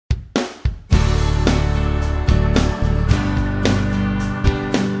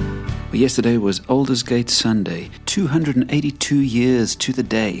yesterday was Aldersgate Sunday, 282 years to the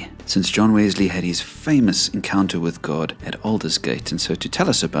day since John Wesley had his famous encounter with God at Aldersgate. And so to tell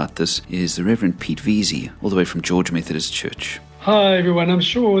us about this is the Reverend Veysie, all the way from George Methodist Church. Hi everyone, I'm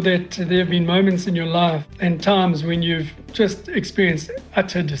sure that there have been moments in your life and times when you've just experienced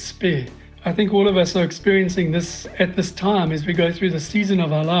utter despair. I think all of us are experiencing this at this time as we go through the season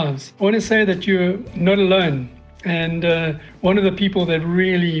of our lives. I want to say that you're not alone. And one of the people that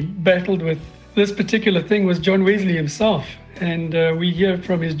really battled with this particular thing was John Wesley himself. And we hear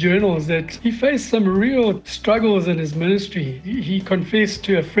from his journals that he faced some real struggles in his ministry. He confessed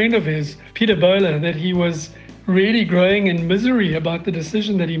to a friend of his, Peter Bowler, that he was really growing in misery about the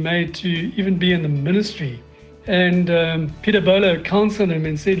decision that he made to even be in the ministry. And Peter Bowler counseled him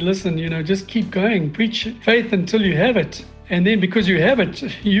and said, listen, just keep going, preach faith until you have it. And then because you have it,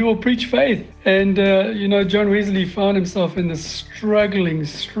 you will preach faith. And, John Wesley found himself in this struggling,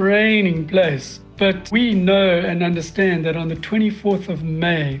 straining place. But we know and understand that on the 24th of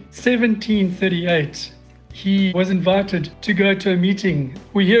May, 1738, he was invited to go to a meeting.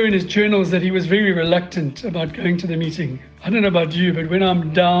 We hear in his journals that he was very reluctant about going to the meeting. I don't know about you, but when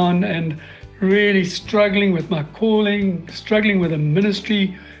I'm down and really struggling with my calling, struggling with a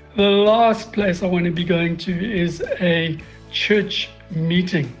ministry, the last place I want to be going to is a church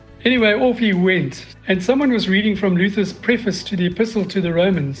meeting. Anyway, off he went. And someone was reading from Luther's preface to the Epistle to the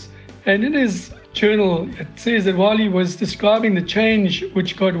Romans. And in his journal, it says that while he was describing the change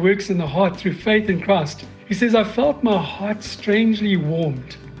which God works in the heart through faith in Christ, he says, I felt my heart strangely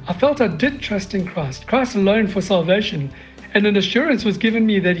warmed. I felt I did trust in Christ alone for salvation. And an assurance was given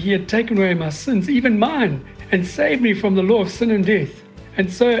me that he had taken away my sins, even mine, and saved me from the law of sin and death.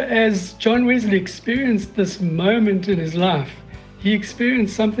 And so as John Wesley experienced this moment in his life, he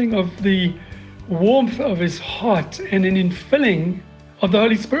experienced something of the warmth of his heart and an infilling of the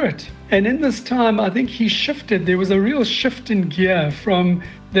Holy Spirit. And in this time, I think he shifted. There was a real shift in gear from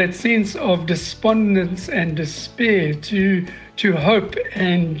that sense of despondence and despair to hope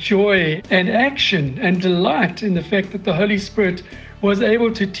and joy and action and delight in the fact that the Holy Spirit was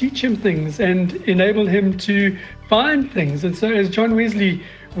able to teach him things and enable him to find things. And so as John Wesley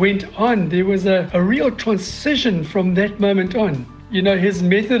went on, there was a real transition from that moment on. His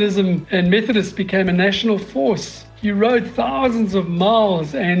Methodism and Methodists became a national force. He rode thousands of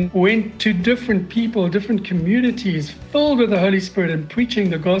miles and went to different people, different communities, filled with the Holy Spirit and preaching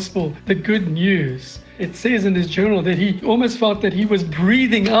the gospel, the good news. It says in his journal that he almost felt that he was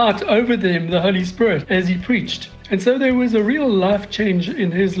breathing out over them the Holy Spirit as he preached. And so there was a real life change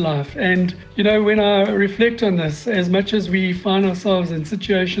in his life. And, when I reflect on this, as much as we find ourselves in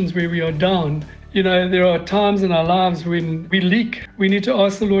situations where we are down, there are times in our lives when we leak. We need to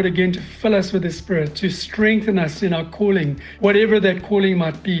ask the Lord again to fill us with His Spirit, to strengthen us in our calling, whatever that calling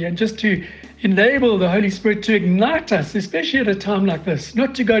might be, and just to enable the Holy Spirit to ignite us, especially at a time like this,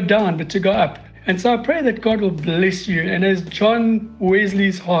 not to go down, but to go up. And so I pray that God will bless you. And as John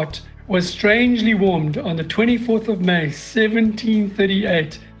Wesley's heart was strangely warmed on the 24th of May,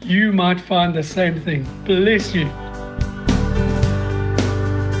 1738, you might find the same thing. Bless you.